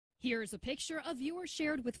Here's a picture a viewer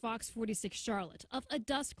shared with Fox 46 Charlotte of a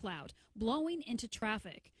dust cloud blowing into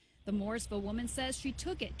traffic. The Morrisville woman says she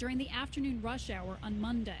took it during the afternoon rush hour on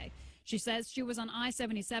Monday. She says she was on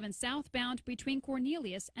I-77 southbound between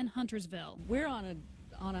Cornelius and Huntersville. We're on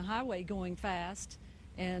a highway going fast,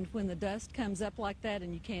 and when the dust comes up like that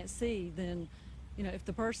and you can't see, then if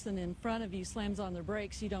the person in front of you slams on their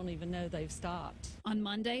brakes, you don't even know they've stopped. On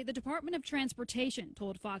Monday, the Department of Transportation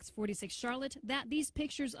told Fox 46 Charlotte that these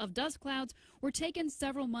pictures of dust clouds were taken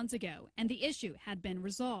several months ago and the issue had been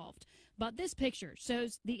resolved. But this picture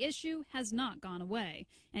shows the issue has not gone away,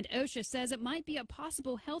 and OSHA says it might be a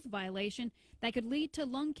possible health violation that could lead to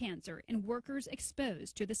lung cancer in workers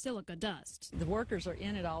exposed to the silica dust. The workers are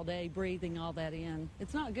in it all day, breathing all that in.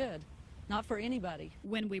 It's not good. Not for anybody.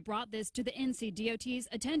 When we brought this to the NCDOT's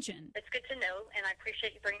attention. It's good to know, and I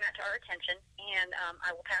appreciate you bringing that to our attention, and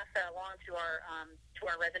I will pass that along to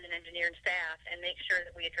our resident engineer and staff and make sure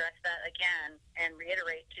that we address that again and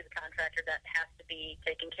reiterate to the contractor that has to be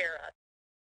taken care of.